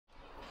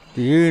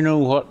Do you know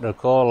what they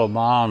call a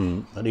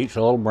man that eats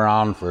old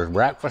brown for his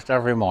breakfast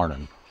every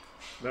morning?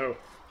 No.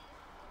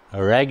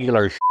 A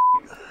regular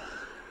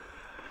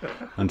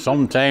And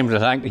sometimes I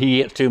think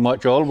he eats too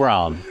much old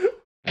brown.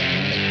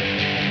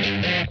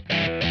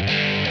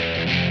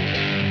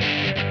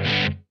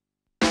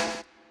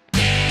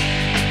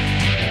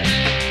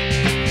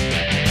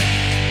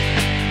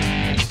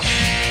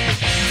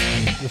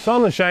 The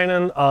sun is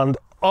shining and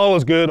all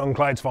is good on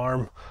Clyde's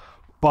farm,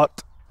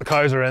 but the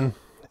cows are in.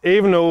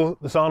 Even though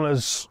the sun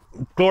is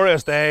a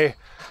glorious day,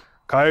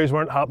 cows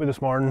weren't happy this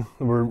morning.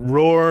 They were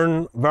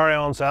roaring, very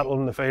unsettled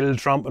in the field,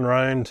 tramping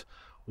around.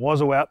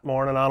 Was a wet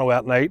morning and a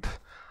wet night.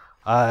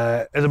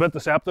 It's a bit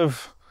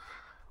deceptive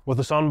with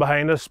the sun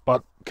behind us,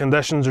 but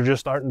conditions are just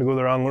starting to go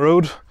the wrong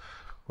road.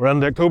 We're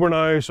into October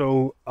now,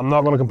 so I'm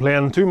not going to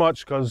complain too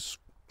much because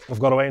we've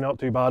got away not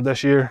too bad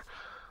this year.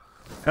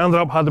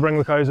 Ended up had to bring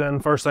the cows in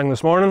first thing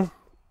this morning.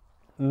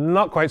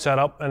 Not quite set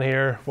up in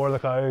here for the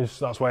cows,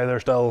 that's why they're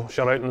still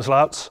shut out in the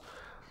slats.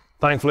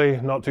 Thankfully,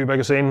 not too big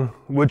a scene.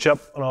 Wood chip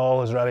and all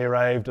has already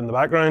arrived in the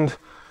background.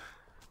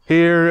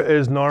 Here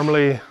is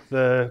normally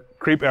the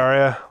creep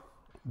area.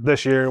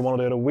 This year, I want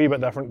to do it a wee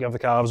bit different, give the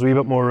calves a wee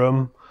bit more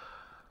room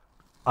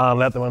and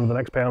let them into the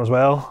next pen as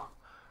well.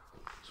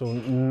 So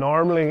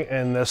normally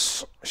in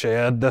this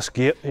shed, this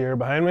gate here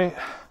behind me,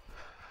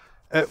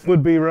 it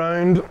would be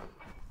round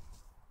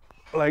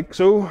like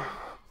so.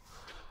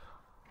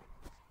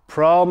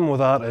 Problem with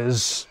that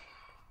is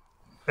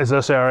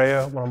this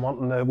area when I'm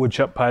wanting the wood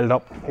chip piled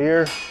up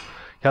here.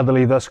 You had to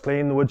leave this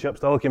clean, the wood chip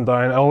still came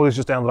down. It always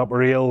just ended up a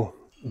real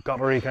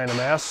guttery kind of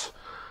mess.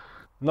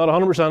 Not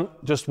 100%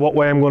 just what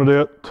way I'm going to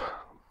do it,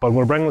 but I'm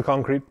going to bring the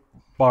concrete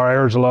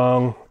barriers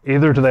along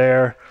either to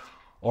there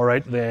or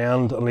right to the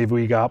end and leave a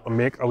wee gap and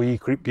make a wee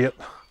creep gate.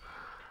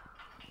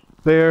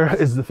 There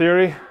is the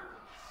theory.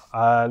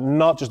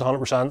 Not just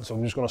 100%, so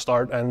I'm just going to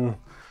start in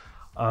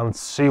and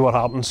see what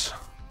happens.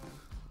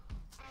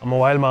 I'm a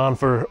wild man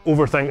for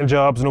overthinking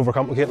jobs and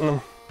overcomplicating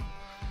them.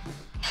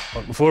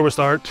 But before we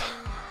start,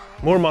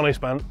 more money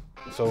spent,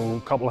 so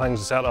a couple of things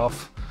to set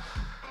off.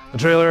 The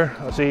trailer,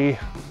 I see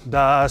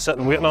Dad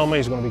sitting waiting on me,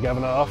 he's going to be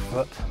giving it off,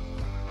 but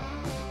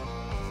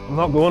I'm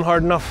not going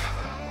hard enough.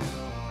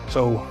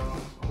 So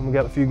I'm going to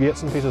get a few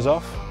gates and pieces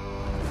off.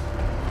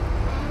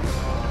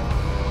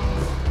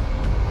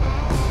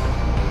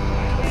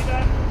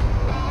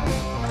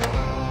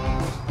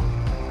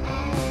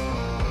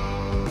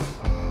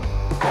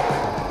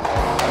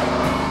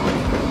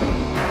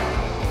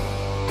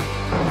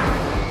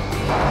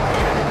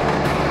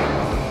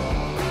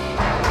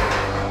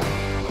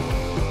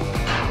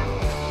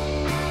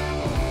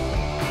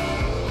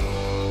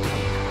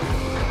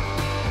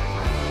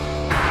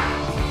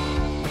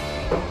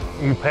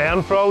 You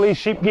paying for all these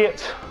sheep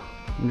gates?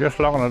 I'm just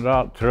looking at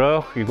that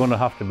truck. You're going to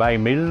have to buy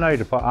meal now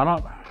to put on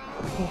it.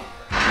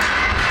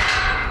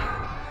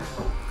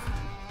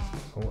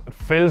 It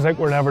feels like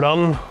we're never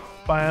done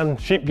buying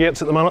sheep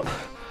gates at the minute,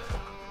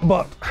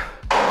 but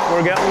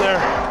we're getting there.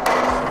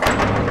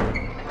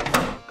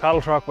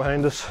 Cattle truck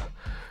behind us.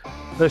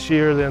 This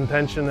year the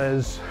intention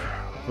is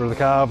for the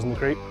calves and the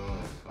creep.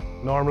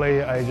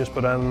 Normally I just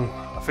put in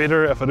a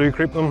feeder if I do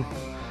creep them,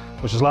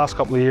 which is the last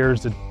couple of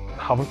years they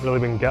haven't really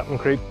been getting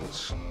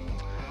creeps.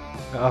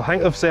 I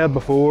think I've said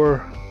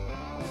before,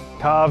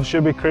 calves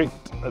should be creeped.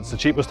 It's the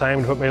cheapest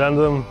time to put meal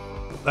into them.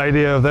 The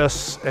idea of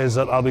this is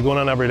that I'll be going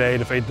in every day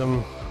to feed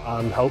them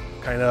and help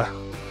kind of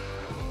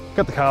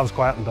get the calves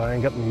quieting down,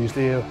 get them used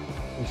to you.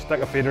 You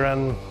stick a feeder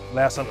in,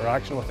 less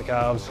interaction with the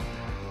calves.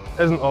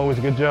 Isn't always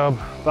a good job.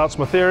 That's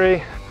my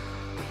theory.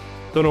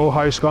 Don't know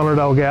how scunnered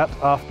I'll get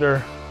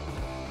after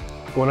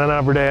going in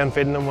every day and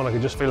feeding them when I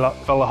could just fill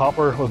the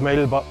hopper with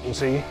meal, but we'll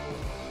see.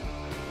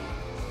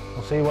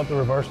 We'll see what the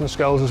reversing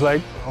skills is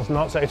like. I'll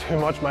not say too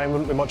much, mine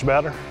wouldn't be much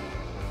better.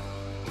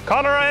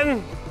 Cut her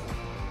in!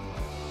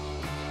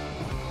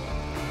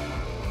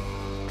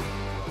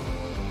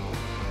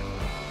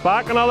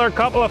 Back another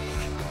couple of...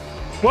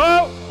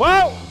 Whoa!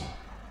 Whoa!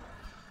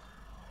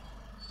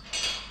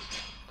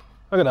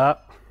 Look at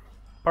that.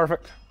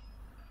 Perfect.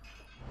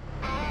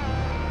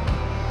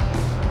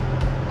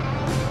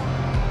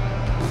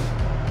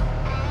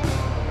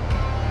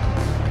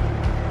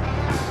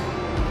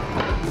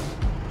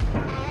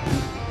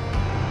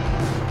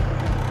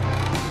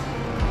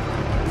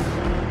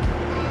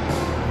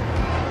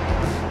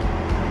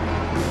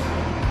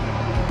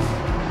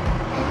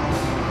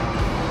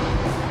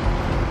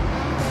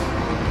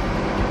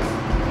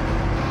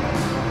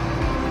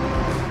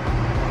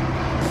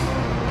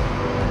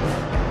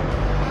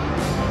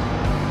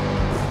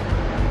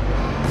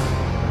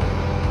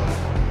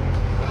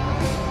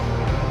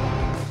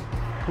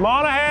 Come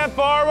on ahead,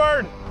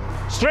 forward.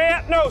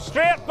 Straight, no,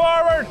 straight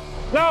forward.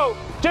 No,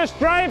 just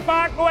drive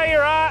back the way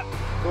you're at.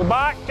 Go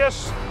back,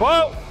 just,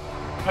 whoa.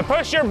 And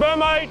push your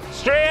boom out,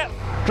 straight.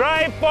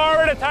 Drive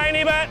forward a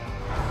tiny bit.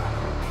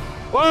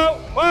 Whoa,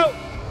 whoa,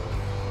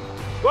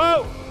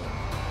 whoa.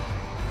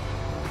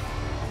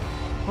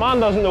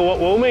 Man doesn't know what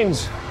whoa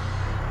means.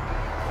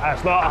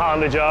 It's not a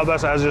handy job,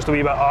 this is just a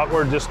wee bit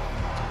awkward. Just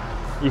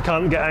you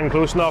can't get in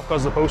close enough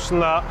because the posts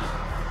and that.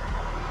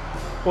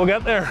 We'll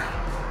get there.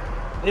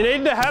 You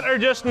need to hit her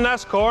just in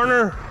this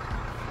corner.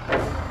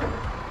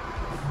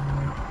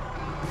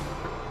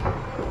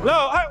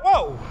 No,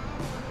 whoa!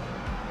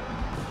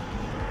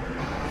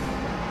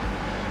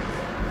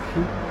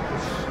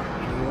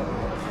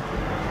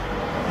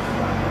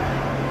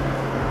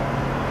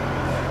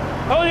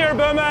 Pull your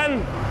boom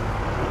in.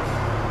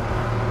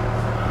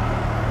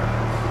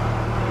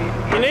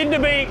 You need to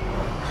be.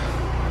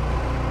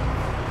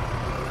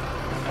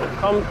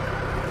 Come.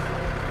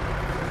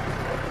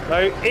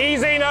 Now,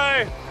 easy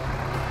now.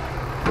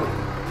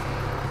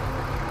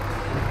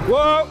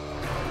 Whoa!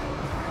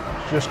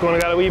 It's just going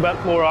to get a wee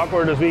bit more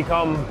awkward as we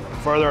come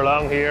further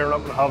along here. We're not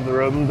going to have the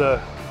room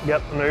to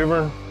get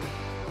manoeuvring.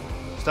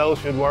 Still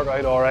should work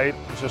out all right.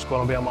 It's just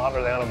going to be a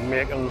matter then of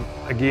making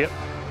a gate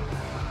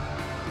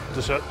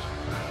to suit,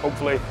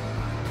 hopefully.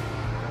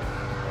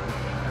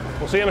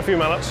 We'll see you in a few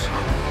minutes.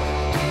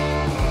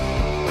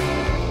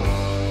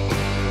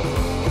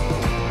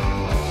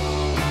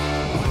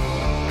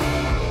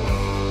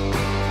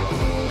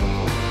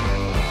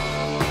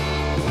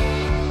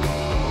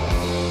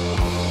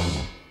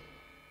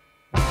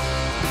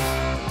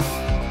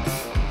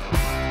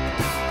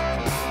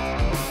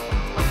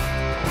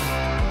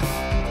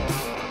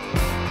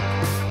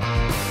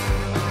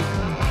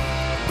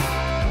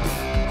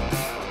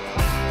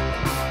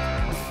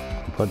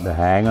 Put the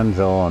hangings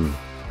on.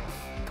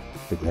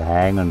 The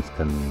hangings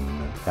can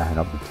hang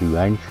up to 2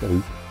 inch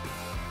out.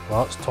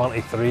 Well, it's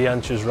 23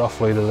 inches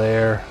roughly to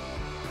there.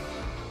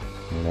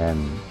 And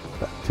then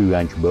 2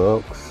 inch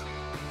bucks.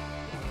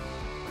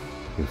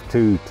 There's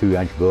two 2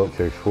 inch bucks,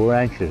 there's 4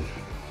 inches.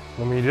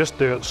 I mean, you just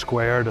do it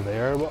square to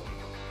there, but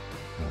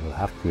It'll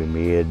have to be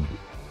made.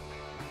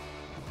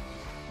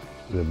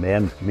 The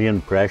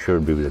main pressure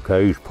would be the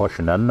cows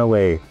pushing in the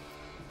way.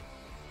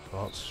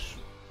 so that's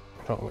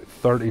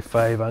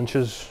 35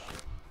 inches.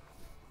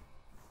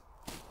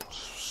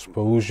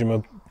 Suppose you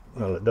might.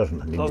 Well, it doesn't.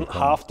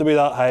 Have to be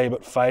that high,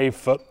 but 5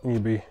 foot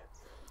you'd be.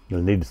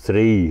 You'll need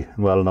 3.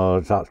 Well, no,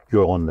 that's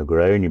you're on the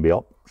ground. You'll be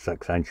up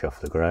 6 inches off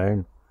the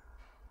ground.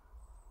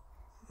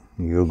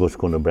 You're just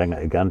going to bring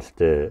it against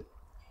the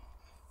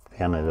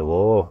end of the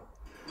wall.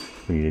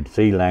 You need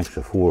 3 lengths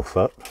of 4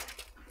 foot.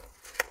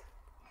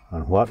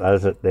 And what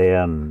is it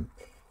then?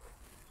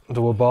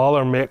 Do we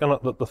bother making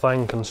it that the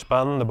thing can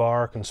spin, the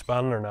bar can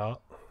spin or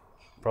not?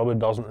 Probably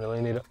doesn't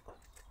really need it.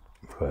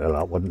 Well,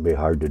 that wouldn't be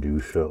hard to do,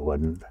 so it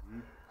wouldn't.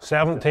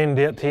 17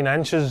 to 18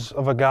 inches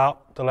of a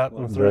gap to let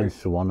them through.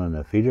 That's the one in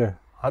the feeder.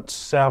 That's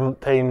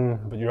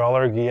 17, but your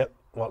other gate,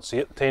 what's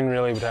 18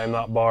 really by the time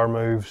that bar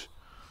moves?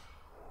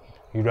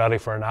 You ready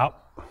for a nap?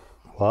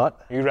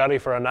 What? You ready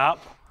for a nap?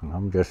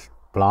 I'm just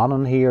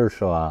planning here,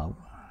 so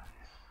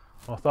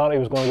I thought he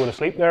was going to go to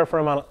sleep there for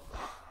a minute.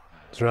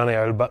 Is there any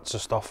old bits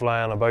of stuff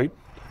lying about?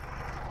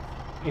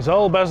 He's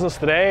all business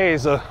today.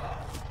 He's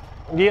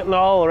getting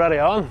all already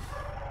on.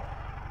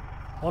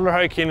 Wonder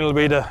how keen he'll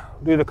be to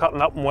do the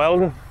cutting up and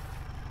welding.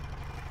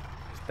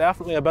 He's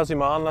definitely a busy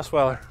man, this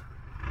weather.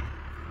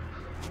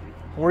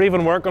 We're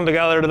even working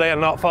together today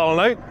and not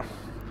falling out.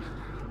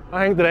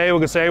 I think today we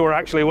could say we're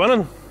actually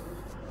winning.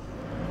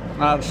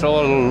 that's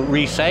all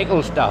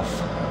recycled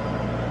stuff.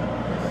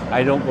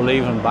 I don't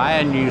believe in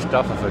buying new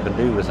stuff if I can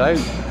do without.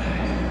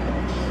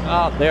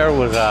 There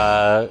was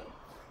a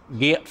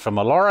gate from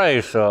a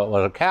lorry, so it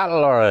was a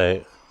cattle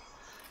lorry.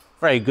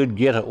 Very good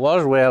gate it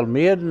was, well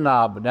made and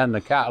that, but then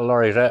the cattle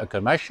lorry's out of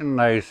commission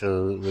now,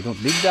 so we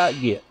don't need that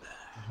gate.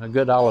 A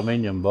good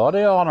aluminium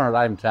body on her.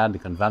 I'm trying to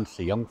convince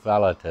the young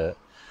fella to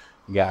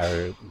get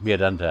her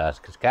made into a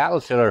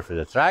cattle sealer for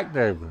the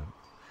tractor, but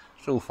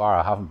so far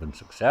I haven't been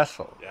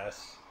successful.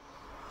 Yes.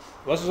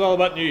 This is all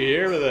about new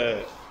year with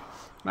the...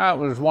 That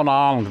was one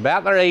of the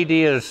better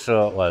ideas,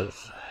 so it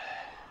was.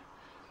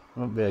 It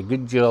would be a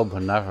good job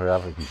whenever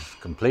everything's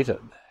completed.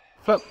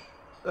 Flip,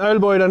 the old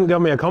boy didn't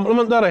give me a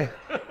compliment, did he?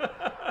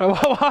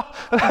 I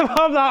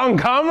have that on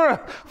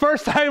camera.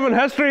 First time in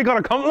history he got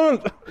a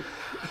compliment.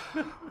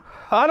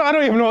 I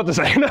don't even know what to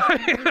say now.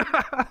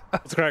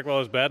 What's crack while I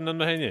was bedding in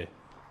behind you?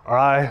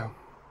 Aye,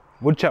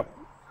 wood chip.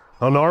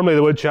 Now normally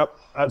the wood chip,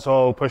 that's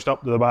all pushed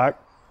up to the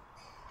back.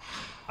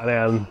 And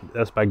then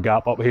this big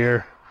gap up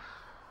here,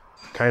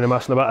 kind of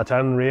missing a bit of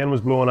tin. Rain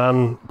was blowing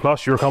in,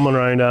 plus you were coming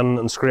around in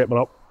and scraping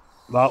up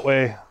that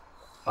way.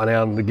 And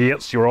then the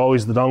gates,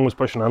 the dung was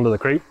pushing into the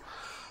creep.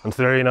 In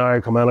theory now,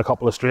 come in a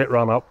couple of straight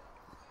run up.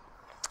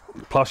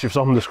 Plus you've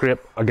something to scrape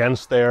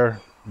against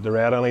there, the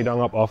red any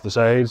dung up off the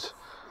sides.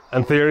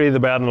 In theory, the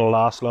bedding will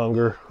last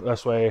longer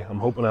this way, I'm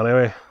hoping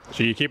anyway.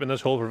 So you keeping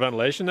this hole for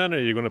ventilation then, or are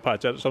you going to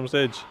patch it at some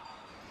stage?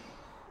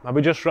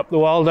 Maybe just rip the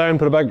wall down,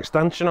 put a big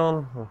extension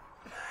on. Yes.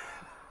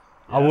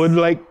 I would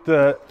like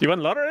to... Do you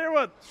win lottery or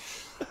what?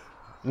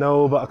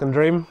 No, but I can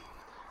dream.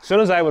 As soon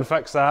as I would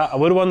fix that, I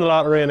would have won the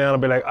lottery and then I'd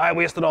be like, I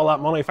wasted all that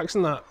money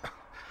fixing that.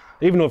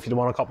 Even though if you'd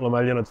won a couple of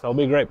million, it'd still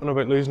be griping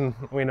about losing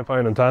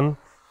 £1.10.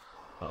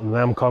 And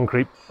them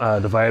concrete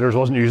dividers,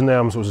 wasn't using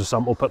them, so it was just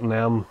simple putting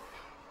them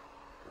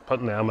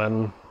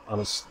in, and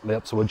it's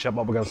laps the wood chip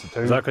up against the two.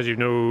 Is that because you've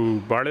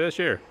no barley this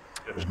year?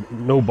 there's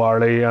no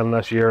barley in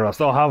this year. I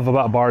still have a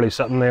bit of barley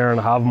sitting there, and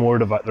I have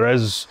more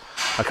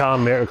I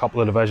can make a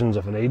couple of divisions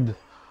if I need.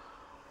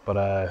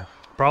 But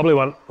probably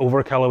went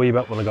overkill a wee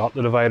bit when I got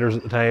the dividers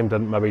at the time.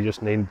 Didn't maybe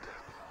just need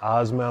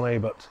as many,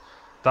 but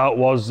that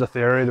was the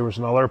theory. There was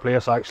another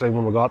place actually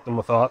when we got them,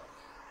 I thought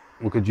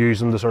we could use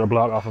them to sort of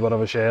block off a bit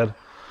of a shed.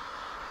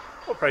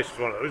 What price was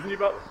one of those when you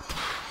bought them?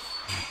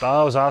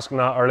 I was asking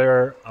that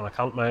earlier, and I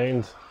can't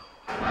mind.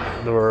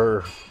 They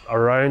were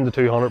around the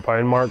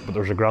 £200 mark, but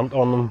there was a grant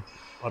on them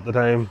at the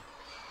time.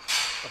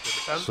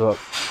 50%? So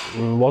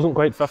it wasn't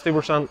quite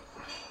 50%.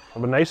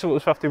 It'd be nice if it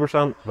was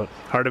 50%, but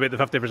Hard to beat the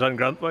 50%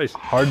 grant, boys.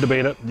 hard to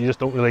beat it. You just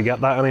don't really get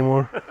that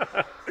anymore.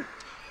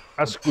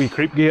 That's wee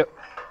creep gate.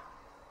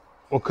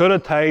 We could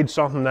have tied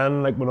something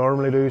in like we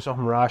normally do,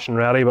 something rash and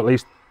ready, but at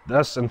least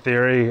this in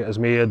theory is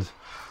made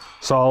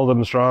solid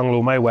and strong,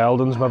 though my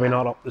welding's maybe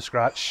not up to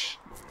scratch.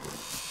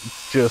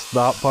 Just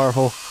that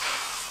powerful.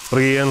 But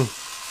again,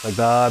 like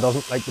Dad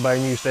doesn't like to buy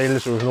new steel,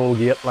 so there's an old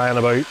gate lying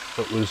about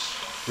that was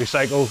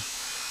recycled,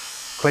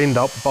 cleaned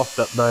up, buffed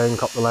it down,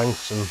 cut the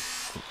lengths, and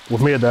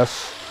we've made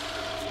this.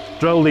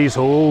 Drilled these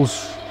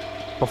holes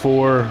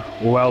before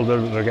we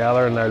welded it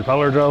together in the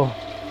pillar drill.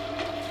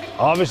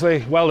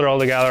 Obviously, welded all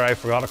together, I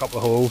forgot a couple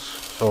of holes,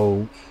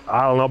 so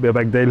that'll not be a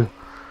big deal.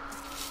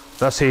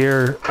 This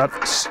here,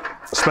 that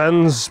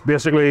spins,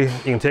 basically,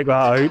 you can take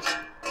that out.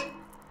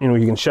 You know,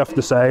 you can shift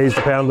the size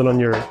depending on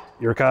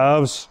your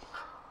calves.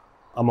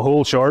 I'm a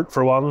hole short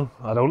for one,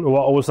 I don't know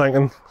what I was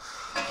thinking.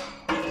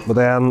 But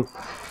then,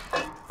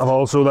 I've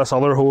also this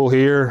other hole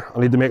here, I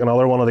need to make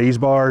another one of these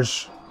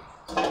bars.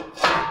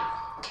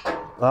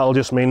 That'll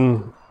just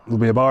mean there'll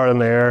be a bar in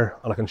there,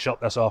 and I can shut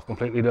this off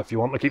completely. If you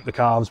want to keep the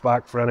calves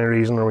back for any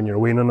reason, or when you're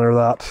weaning or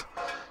that,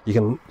 you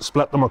can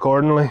split them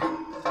accordingly.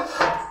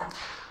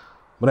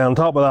 But then on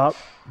top of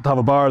that, to have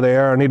a bar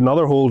there, I need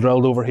another hole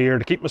drilled over here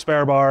to keep my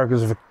spare bar,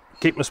 because if I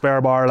keep my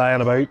spare bar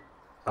lying about,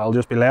 I'll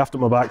just be left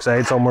at my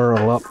backside somewhere and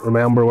I'll not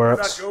remember where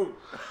it's.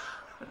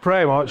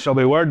 Pretty much, I'll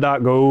be, where'd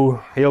that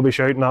go? He'll be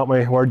shouting at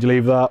me, where'd you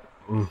leave that?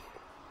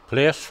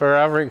 Place for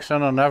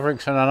Everyson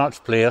and its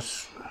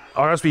place.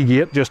 RSB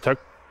gate just took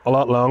a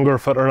lot longer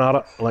fittering at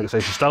it. Like I say,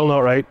 she's still not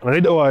right. And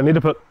I need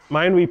to put,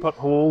 mine we put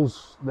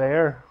holes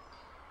there,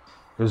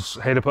 because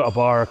I had to put a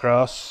bar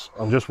across.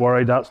 I'm just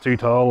worried that's too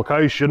tall. The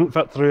cows shouldn't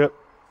fit through it,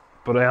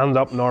 but I end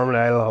up, normally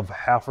I'll have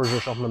heifers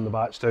or something in the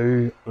batch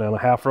too, and then a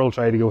heifer will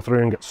try to go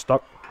through and get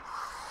stuck.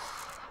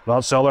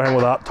 That's the other thing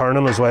with that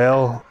turning as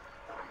well.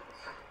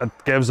 It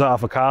gives that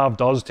if a calf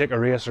does take a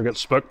race or get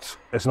spooked,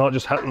 it's not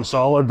just hitting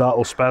solid,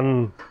 that'll spin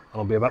and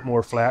it'll be a bit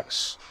more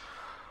flex.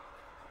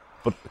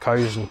 But the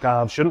cows and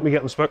calves shouldn't be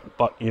getting spooked,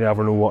 but you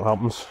never know what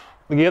happens.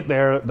 The gate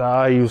there that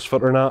I use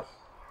footering at,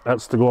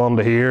 that's to go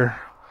onto here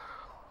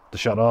to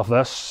shut off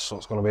this, so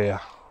it's going to be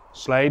a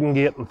sliding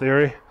gate in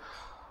theory.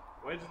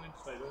 Why does it need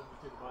to slide over?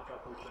 You need to match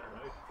that post there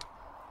now.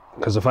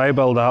 Because if I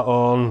build that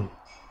on,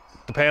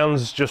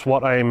 depends just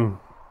what I'm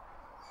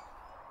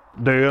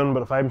doing,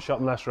 but if I'm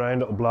shutting this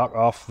round, it'll block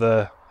off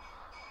the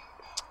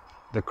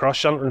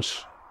crush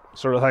entrance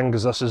sort of thing,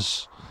 because this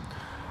is...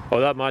 Oh,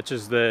 that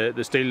matches the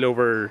steel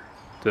over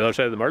to the other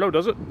side of the Merlot,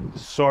 does it?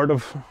 Sort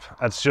of.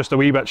 It's just a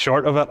wee bit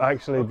short of it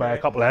actually, by a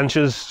couple of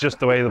inches, just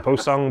the way the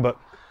post hung, but...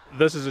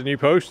 This is a new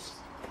post?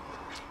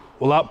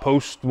 Well, that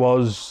post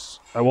was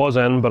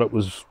in, but it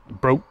was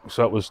broke,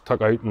 so it was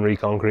took out and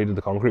reconcreted.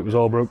 The concrete was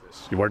all broke.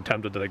 You weren't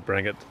tempted to like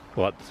bring it,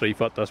 what, 3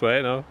 foot this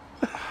way, no?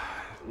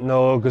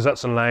 No, because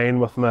that's in line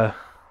with my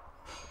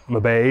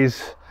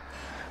bays.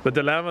 The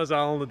dilemmas,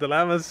 Alan, the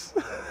dilemmas.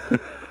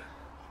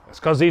 It's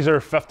because these are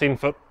 15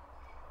 foot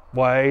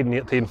wide and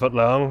 18 foot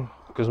long,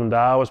 because when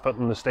Dad was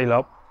putting the steel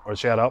up, or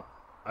shed up,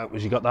 it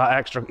was, you got that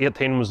extra,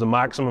 18 was the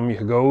maximum you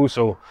could go,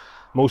 so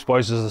most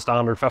places is the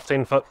standard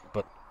 15 foot,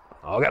 but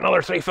I'll get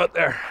another 3 foot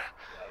there.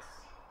 Yes.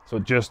 So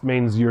it just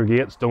means your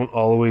gates don't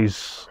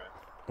always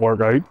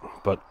work out,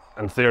 but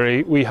in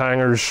theory, wee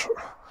hangers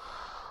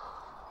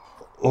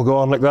will go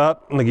on like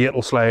that, and the gate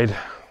will slide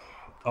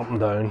up and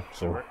down.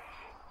 So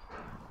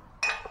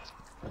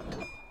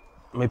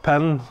my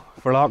pin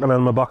for locking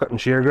in my bucket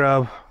and shear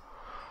grab,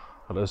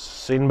 it has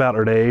seen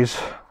better days,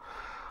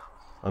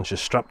 and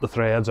she's stripped the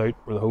threads out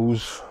where the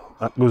hose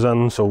that goes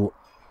in, so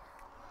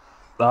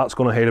that's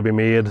going to have to be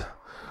made.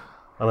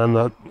 And then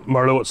the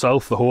Merlot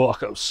itself, the hole,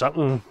 I was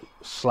sitting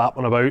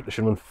slapping about, it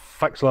should have been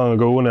fixed long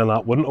ago, and then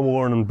that wouldn't have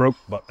worn and broke.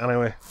 But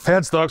anyway,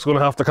 headstock's going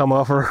to have to come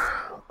off her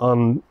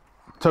and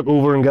took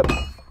over and get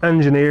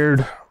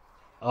engineered.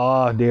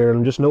 Ah dear,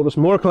 and just noticed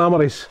more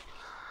calamities.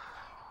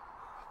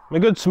 My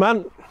good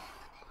cement.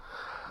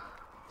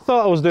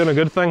 Thought I was doing a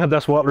good thing, had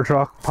this water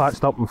truck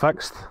patched up and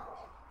fixed,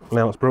 and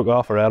then it's broke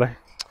off already.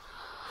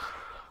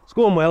 It's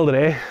going well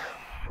today.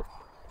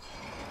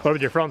 What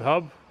about your front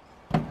hub?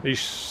 These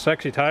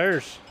sexy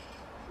tires.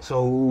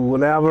 So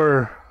when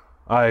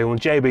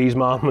JB's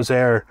mom was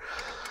there,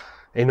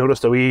 he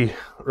noticed a wee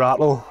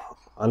rattle,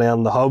 and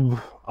then the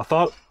hub,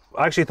 I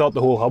actually thought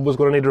the whole hub was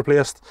going to need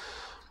replaced.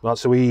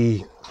 That's a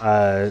wee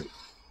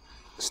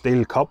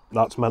steel cup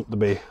that's meant to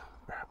be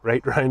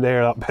right round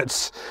there, that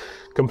bit's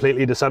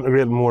completely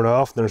disintegrated and worn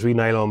off. There's a wee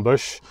nylon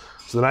bush.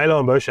 So the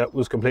nylon bush, it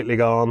was completely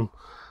gone.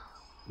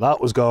 That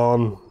was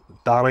gone.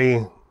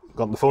 Danny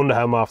got the phone to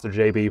him after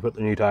JB put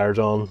the new tyres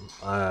on.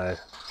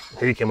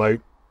 He came out.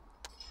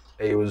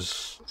 He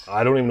was,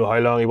 I don't even know how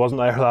long, he wasn't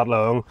there that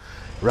long.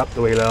 Ripped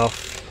the wheel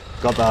off,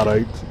 got that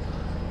out.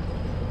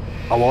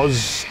 I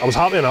was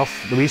happy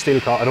enough. The wee steel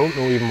cost, I don't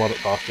know even what it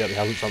cost yet, he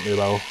hasn't sent me the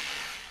bill.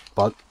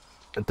 But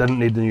it didn't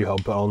need the new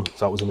hub put on,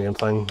 so that was the main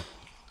thing.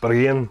 But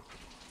again,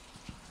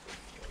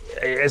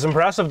 it's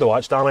impressive to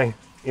watch Danny.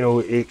 You know,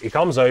 he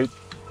comes out,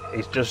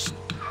 he's just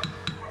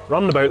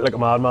running about like a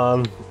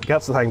madman,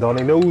 gets the thing done.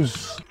 He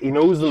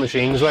knows the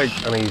machines like,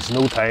 and he's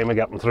no time of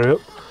getting through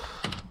it.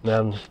 And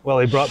then, well,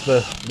 he brought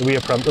the wee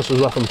apprentice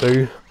was with him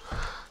too.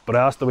 But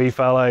I asked the wee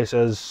fella, I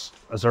says,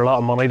 is there a lot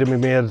of money to be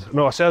made?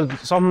 No, I said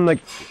something like,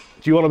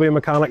 do you want to be a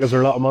mechanic? Is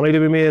there a lot of money to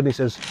be made? And he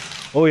says,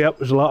 oh yep,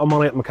 there's a lot of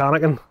money at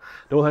mechanicking.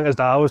 Don't think his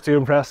dad was too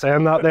impressed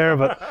saying that there,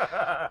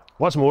 but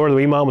what's more, the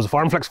wee man was a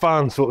FarmFLiX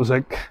fan, so it was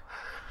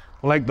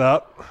like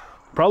that.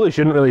 Probably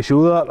shouldn't really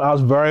show that. That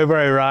was very,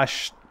 very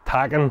rash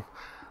tacking.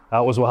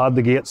 That was what had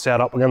the gate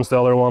set up against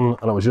the other one,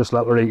 and it was just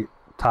literally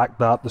tacked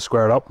that to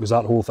square it up because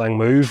that whole thing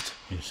moved.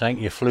 You think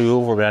you flew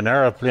over with an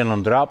aeroplane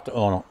and dropped it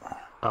on it?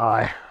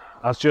 Aye,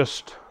 that's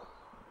just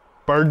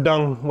bird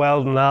dung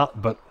welding that,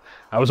 but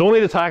I was only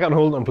to tack it and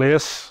hold it in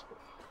place,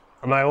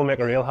 and now I'll make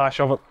a real hash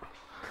of it.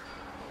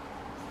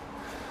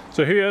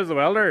 So who is the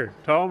welder,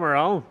 Tom or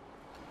Alan?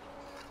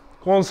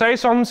 Go on, say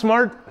something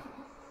smart.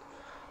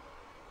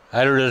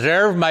 I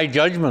reserve my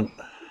judgment.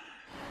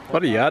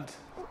 What are you at?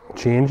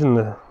 Changing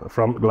the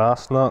front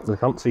glass and that, they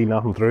can't see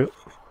nothing through it.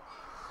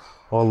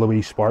 All the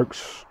wee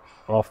sparks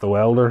off the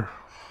welder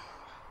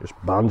just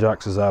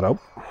banjaxes that up.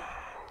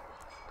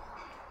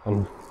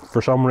 And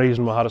for some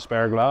reason we had a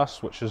spare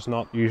glass, which is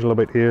not usual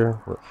about here.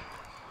 But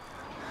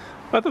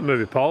I thought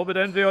maybe Paul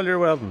would do all your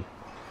welding.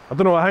 I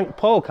don't know, I think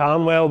Paul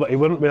can weld, but he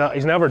wouldn't be that.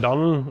 He's never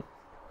done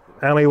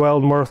any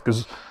welding work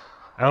because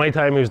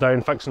anytime he was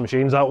down fixing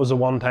machines, that was the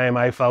one time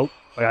I felt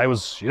like I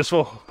was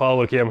useful. Paul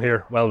would came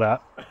here, weld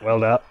that,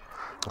 weld that.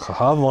 I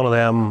have one of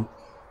them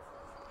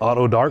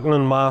auto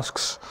darkening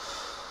masks,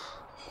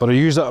 but I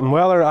used it in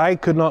welder. I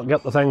could not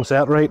get the thing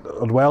set right.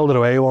 I'd welded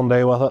away one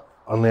day with it,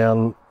 and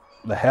then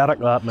the headache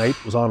that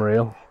night was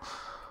unreal.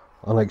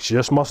 And like, she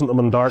just mustn't have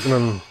been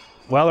darkening.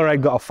 Whether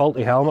I'd got a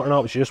faulty helmet or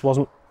not, she just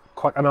wasn't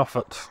quick enough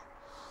at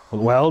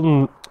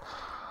welding.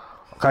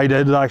 I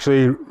did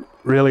actually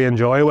really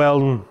enjoy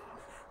welding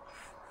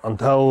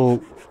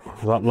until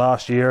that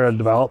last year I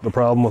developed a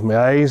problem with my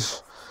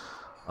eyes,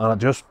 and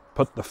it just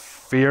put the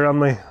fear in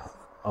me.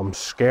 I'm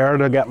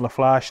scared of getting a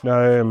flash now.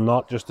 I'm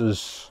not just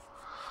as...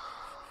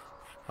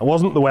 It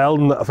wasn't the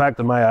welding that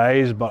affected my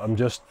eyes, but I'm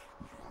just...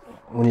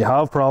 When you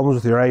have problems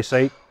with your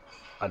eyesight,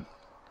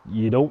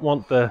 you don't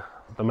want to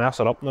mess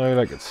it up now.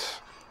 Like,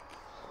 it's...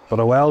 But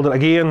I welded,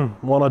 again,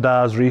 one of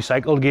Dad's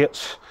recycled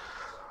gates.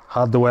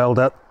 Had to weld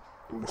it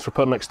for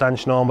putting an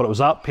extension on, but it was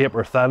that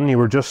paper thin. You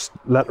were just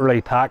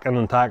literally tacking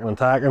and tacking and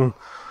tacking.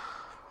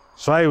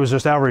 So I was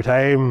just, every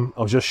time,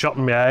 I was just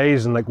shutting my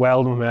eyes and like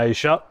welding my eyes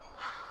shut.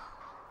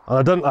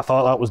 And I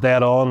thought that was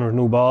dead on, or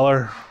no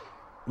bother.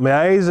 My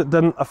eyes, it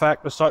didn't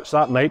affect as such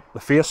that night. The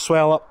face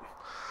swelled up,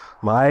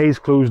 my eyes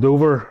closed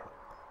over,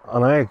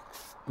 and I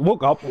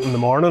woke up in the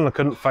morning, I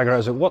couldn't figure out, I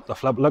was like, what the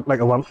flip, it looked like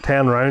I went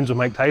 10 rounds with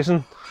Mike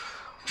Tyson.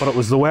 But it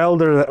was the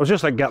welder, it was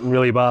just like getting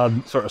really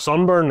bad sort of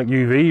sunburn, like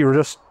UV. You were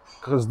just,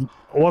 because it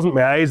wasn't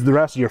my eyes, the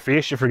rest of your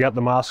face, you forget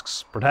the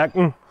mask's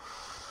protecting.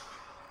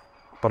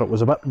 But it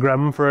was a bit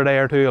grim for a day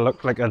or two. I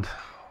looked like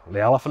the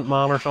Elephant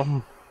Man or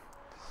something.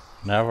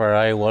 Whenever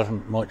I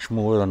wasn't much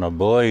more than a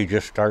boy,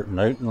 just starting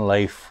out in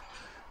life,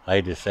 I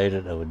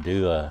decided I would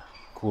do a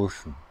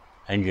course in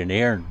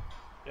engineering.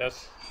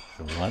 Yes.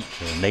 So I went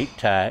to a night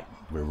tack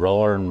with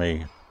Roller and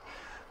me.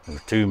 There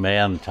were two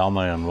men,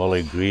 Tommy and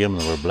Wally Graham,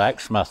 they were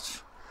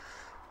blacksmiths.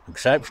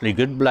 Exceptionally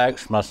good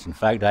blacksmiths. In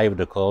fact, I would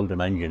have called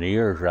them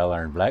engineers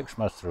rather than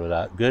blacksmiths. They were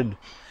that good.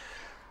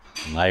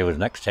 And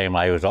next time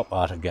I was up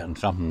at it getting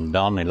something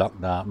done, he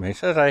looked at me. He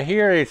says, I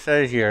hear, he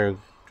says, you're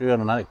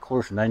doing a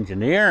course in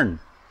engineering.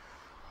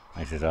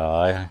 I says,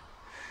 aye.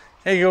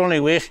 He says, you're only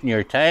wasting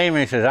your time.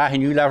 He says,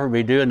 and you'll never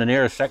be doing the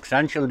near 6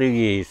 inch, do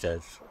you? He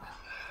says.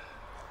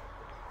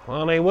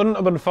 Well, he wouldn't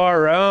have been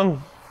far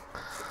wrong.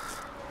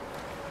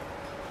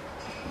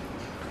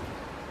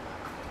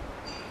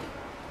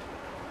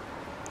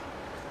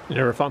 You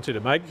never fancied a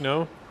MIG,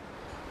 no?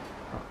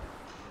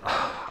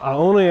 I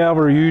only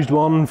ever used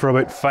one for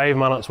about 5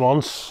 minutes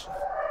once,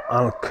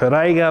 and could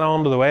I get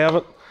onto the way of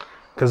it?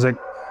 Because like,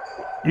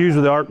 usually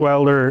with the arc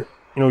welder,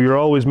 you know, you're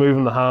always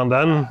moving the hand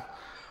in.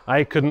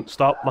 I couldn't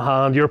stop my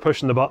hand. You're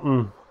pushing the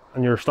button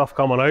and your stuff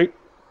coming out.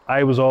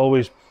 I was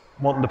always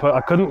wanting to put,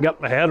 I couldn't get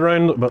my head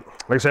around it, but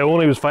like I say, I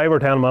only was 5 or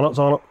 10 minutes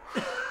on it.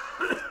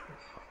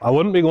 I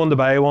wouldn't be going to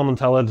buy one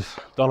until I'd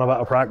done a bit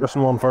of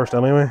practicing one first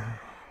anyway.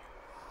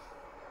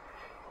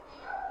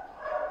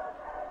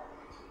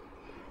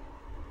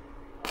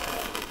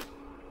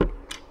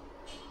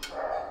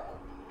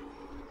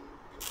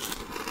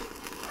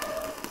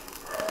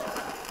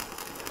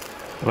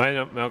 My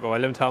Uncle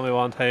William told me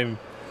one time,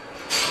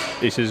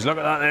 he says, look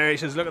at that there, he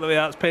says, look at the way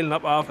that's peeling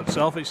up off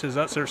itself, he says,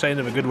 that's the sign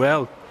of a good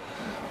weld.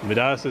 And my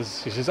dad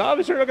says, he says, oh,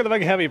 but sure, look at the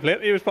big heavy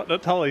plate he was putting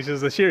it tall, he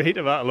says, the sheer heat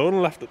of that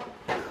alone left it.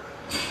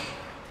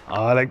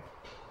 Like,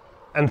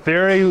 in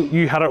theory,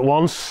 you hit it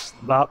once,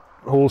 that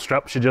whole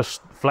strip should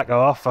just flick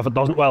off. If it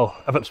doesn't,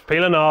 well, if it's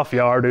peeling off,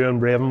 you are doing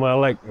braving well,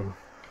 like.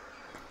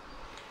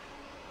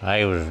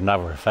 I was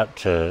never fit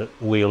to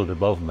wield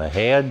above my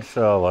head,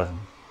 so I wasn't.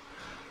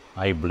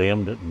 I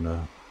blamed it on the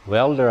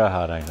welder I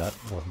had. I thought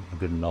wasn't a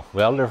good enough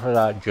welder for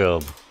that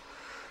job.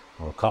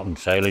 We were cutting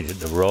silage at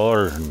the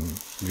rollers and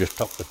we just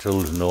took the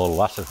tools and all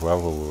lasses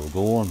wherever we were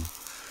going.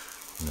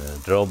 And the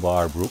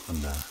drawbar broke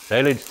in the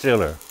silage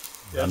trailer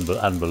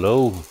and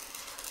below.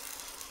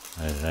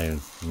 I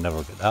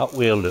never got that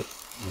welded.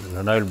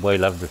 An old boy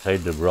lived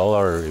beside the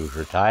brother, he was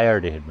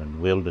retired, he had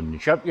been welding in the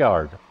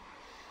shipyard.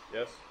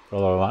 Yes.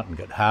 Brother went and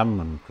got him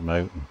and come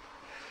out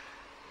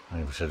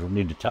and he said, we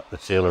need to tip the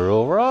sailor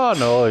over. Oh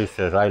no, he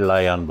says, I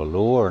lie on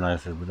below. And I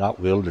said, but that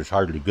welder's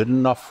hardly good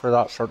enough for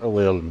that sort of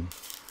welding.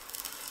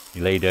 He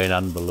lay down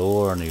on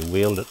below and he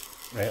welded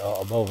it right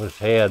above his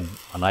head,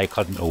 and I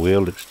couldn't have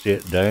welded it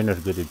straight down as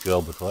good a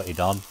job as what he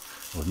done.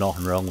 There was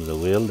nothing wrong with the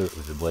welder, it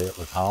was the way it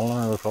was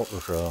handling it was what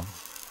was wrong.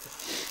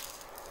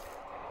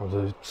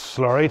 There's a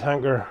slurry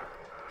tanker.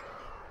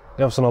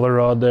 Give us another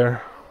rod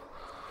there.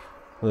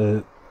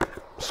 The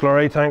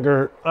slurry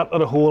tanker, that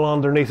had a hole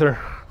underneath her.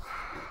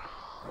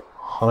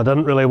 And I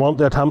didn't really want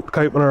to attempt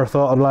coping her, I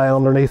thought I'd lie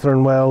underneath her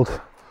and weld.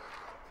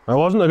 It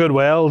wasn't a good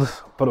weld,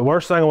 but the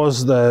worst thing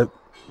was the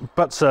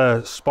bits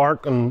of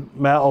spark and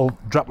metal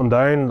dripping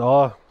down.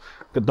 Oh,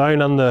 got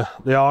down in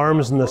the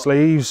arms and the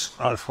sleeves.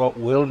 That's what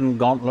welding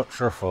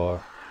gauntlets are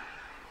for.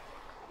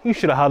 You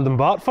should have had them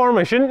bought for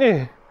me, shouldn't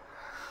you?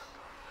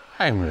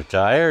 I'm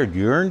retired,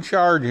 you're in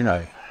charge, you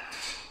know.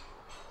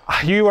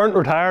 You weren't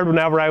retired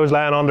whenever I was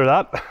lying under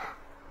that.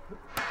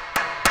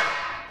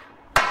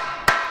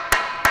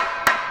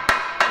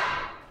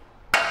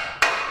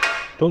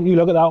 Don't you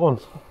look at that one.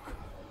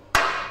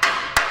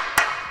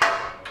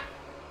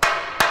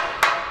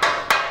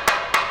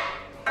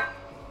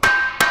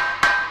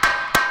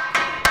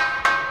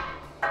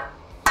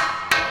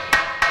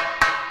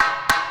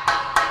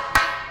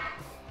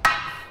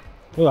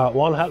 Look at that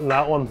one hitting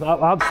that one.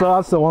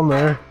 That's the one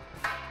there.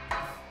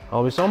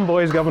 There'll be some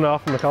boys giving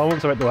off in the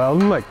comments about the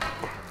welding, like.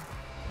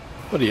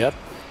 What are you at?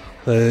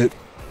 The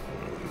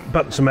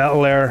bits of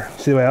metal there,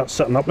 see the way that's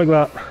sitting up like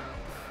that?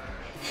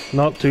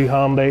 Not too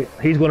handy.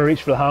 He's going to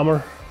reach for the hammer,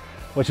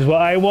 which is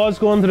what I was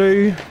going to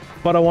do,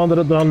 but I wanted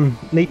it done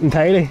neat and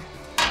tidy.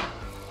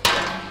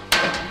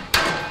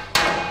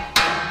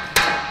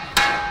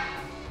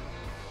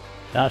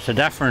 That's the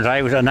difference,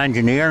 I was an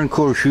engineering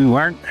course, you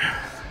weren't.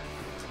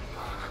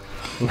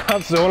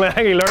 That's the only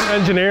thing he learned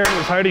in engineering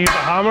is how to use a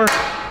hammer.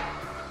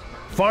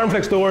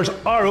 FarmFLiX doors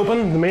are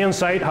open. The main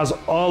site has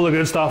all the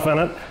good stuff in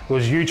it.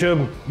 Goes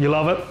YouTube, you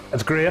love it,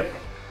 it's great.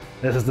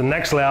 This is the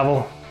next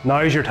level.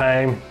 Now's your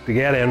time to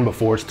get in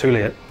before it's too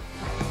late.